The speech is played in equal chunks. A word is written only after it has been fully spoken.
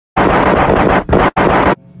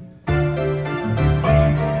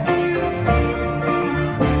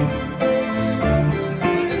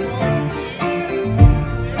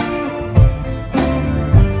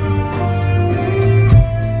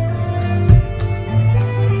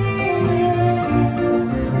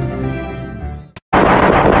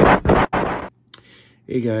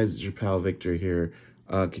Hey guys, it's your pal Victor here,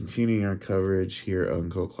 continuing our coverage here on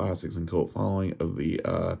Cult Classics and Cult Following of the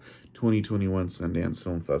 2021 Sundance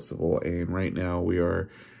Film Festival, and right now we are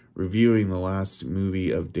reviewing the last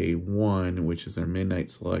movie of day one, which is our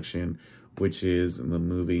midnight selection, which is the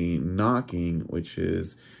movie Knocking, which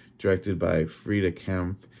is directed by Frida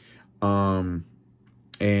Kempff.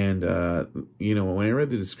 You know, when I read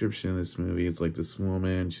the description of this movie, it's like this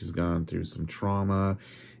woman, she's gone through some trauma,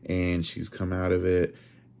 and she's come out of it,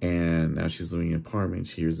 and now she's living in an apartment.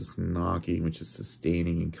 She hears this knocking, which is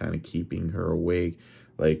sustaining and kind of keeping her awake.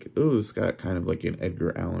 Like, oh, it's got kind of like an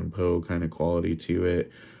Edgar Allan Poe kind of quality to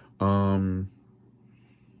it. I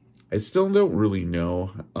still don't really know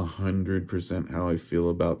 100% how I feel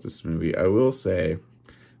about this movie. I will say,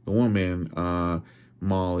 the woman,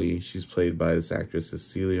 Molly, she's played by this actress,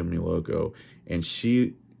 Cecilia Milocco, and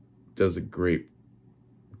she does a great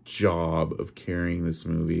job of carrying this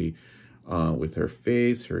movie with her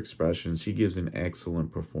face, her expressions. She gives an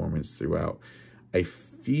excellent performance throughout. I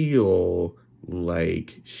feel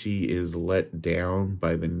like she is let down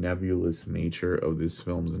by the nebulous nature of this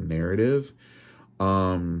film's narrative.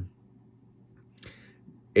 A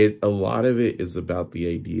lot of it is about the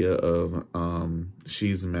idea of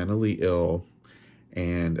she's mentally ill,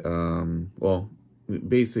 and well,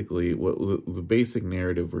 basically what the basic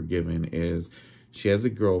narrative we're given is she has a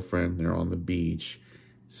girlfriend, they're on the beach,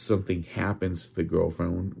 something happens to the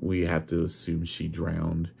girlfriend, we have to assume she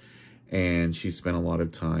drowned, and she spent a lot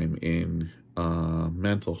of time in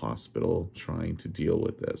mental hospital trying to deal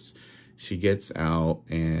with this. She gets out,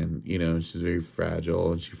 and, you know, she's very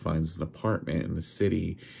fragile, and she finds an apartment in the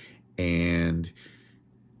city, and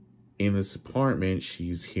in this apartment,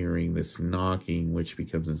 she's hearing this knocking, which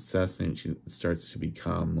becomes incessant. She starts to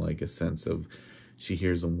become like a sense of, she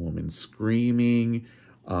hears a woman screaming.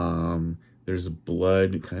 There's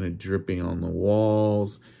blood kind of dripping on the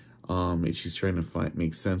walls. And she's trying to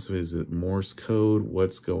make sense of it. Is it Morse code?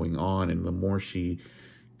 What's going on? And the more she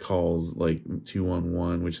calls like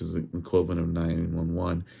 211, which is the equivalent of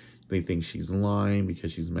 911, they think she's lying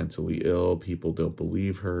because she's mentally ill. People don't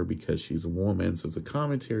believe her because she's a woman. So it's a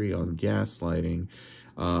commentary on gaslighting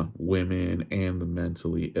women and the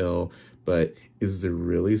mentally ill. But is there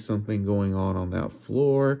really something going on that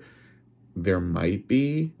floor? There might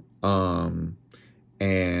be. And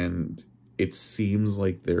it seems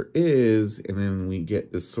like there is. And then we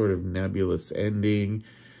get this sort of nebulous ending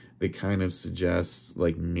that kind of suggests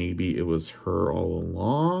like maybe it was her all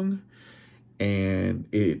along. And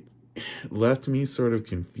it left me sort of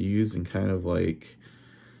confused and kind of like,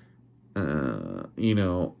 you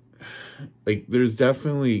know, like there's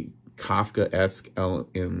definitely Kafka-esque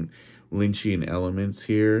and Lynchian elements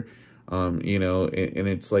here, you know, and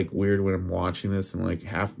it's like weird when I'm watching this and like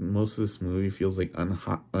most of this movie feels like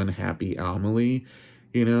unhappy Amelie,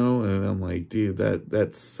 you know, and I'm like, dude,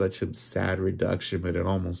 that's such a sad reduction, but it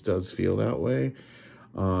almost does feel that way.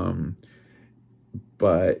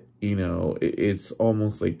 But, you know, it's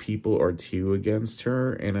almost like people are too against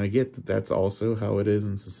her. And I get that that's also how it is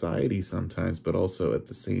in society sometimes. But also at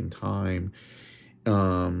the same time,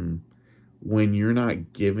 when you're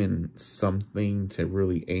not given something to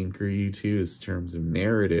really anchor you to in terms of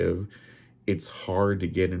narrative, it's hard to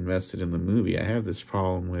get invested in the movie. I have this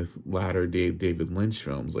problem with latter-day David Lynch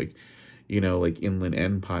films. Like, you know, like Inland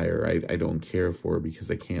Empire, I don't care for because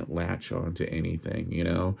I can't latch on to anything, you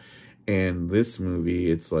know? And this movie,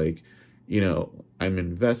 it's like, you know, I'm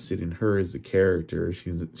invested in her as a character.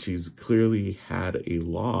 She's clearly had a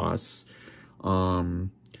loss,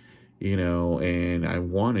 you know, and I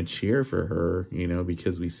want to cheer for her, you know,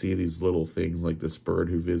 because we see these little things like this bird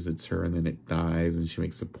who visits her and then it dies and she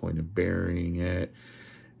makes a point of burying it,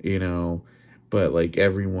 you know. But like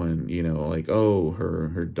everyone, you know, like, oh,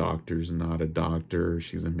 her doctor's not a doctor.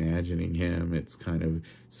 She's imagining him. It's kind of,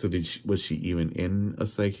 so was she even in a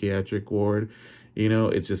psychiatric ward? You know,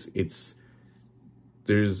 it's just,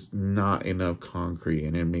 there's not enough concrete,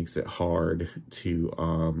 and it makes it hard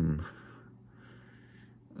to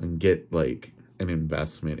get like an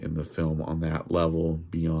investment in the film on that level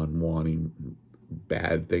beyond wanting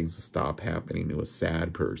bad things to stop happening to a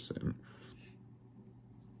sad person.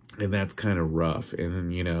 And that's kind of rough. And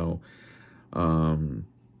then, you know,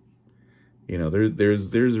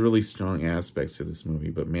 there's really strong aspects to this movie,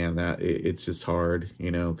 but man, it's just hard,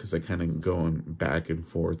 you know, because I kind of going back and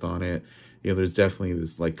forth on it. You know, there's definitely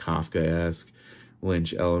this like Kafka-esque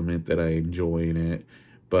Lynch element that I enjoy in it,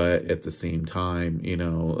 but at the same time, you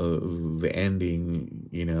know, the ending,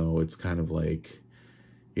 you know, it's kind of like,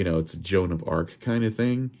 you know, it's a Joan of Arc kind of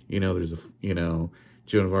thing. You know, there's a, you know,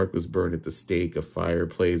 Joan of Arc was burned at the stake, a fire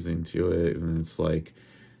plays into it, and it's like,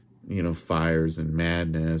 you know, fires and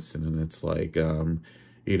madness. And then it's like,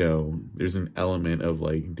 you know, there's an element of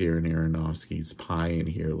like Darren Aronofsky's Pie in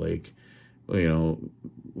here. Like, you know,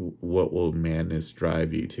 what will madness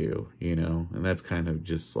drive you to, you know? And that's kind of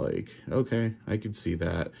just like, okay, I could see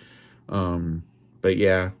that. But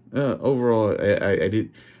yeah, overall,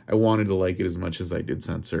 I wanted to like it as much as I did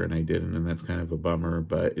Censor, and I didn't, and that's kind of a bummer,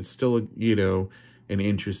 but it's still, you know, an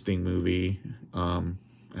interesting movie.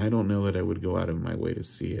 I don't know that I would go out of my way to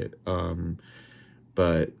see it,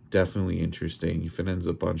 but definitely interesting. If it ends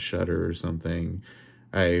up on Shudder or something,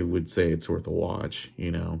 I would say it's worth a watch,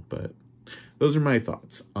 you know, but those are my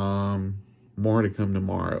thoughts. More to come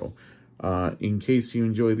tomorrow. In case you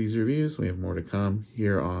enjoy these reviews, we have more to come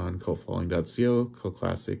here on cultfollowing.co, Cult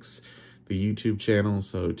Classics, the YouTube channel.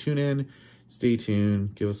 So tune in, stay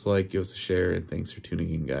tuned, give us a like, give us a share, and thanks for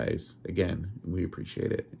tuning in, guys. Again, we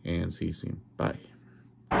appreciate it, and see you soon. Bye.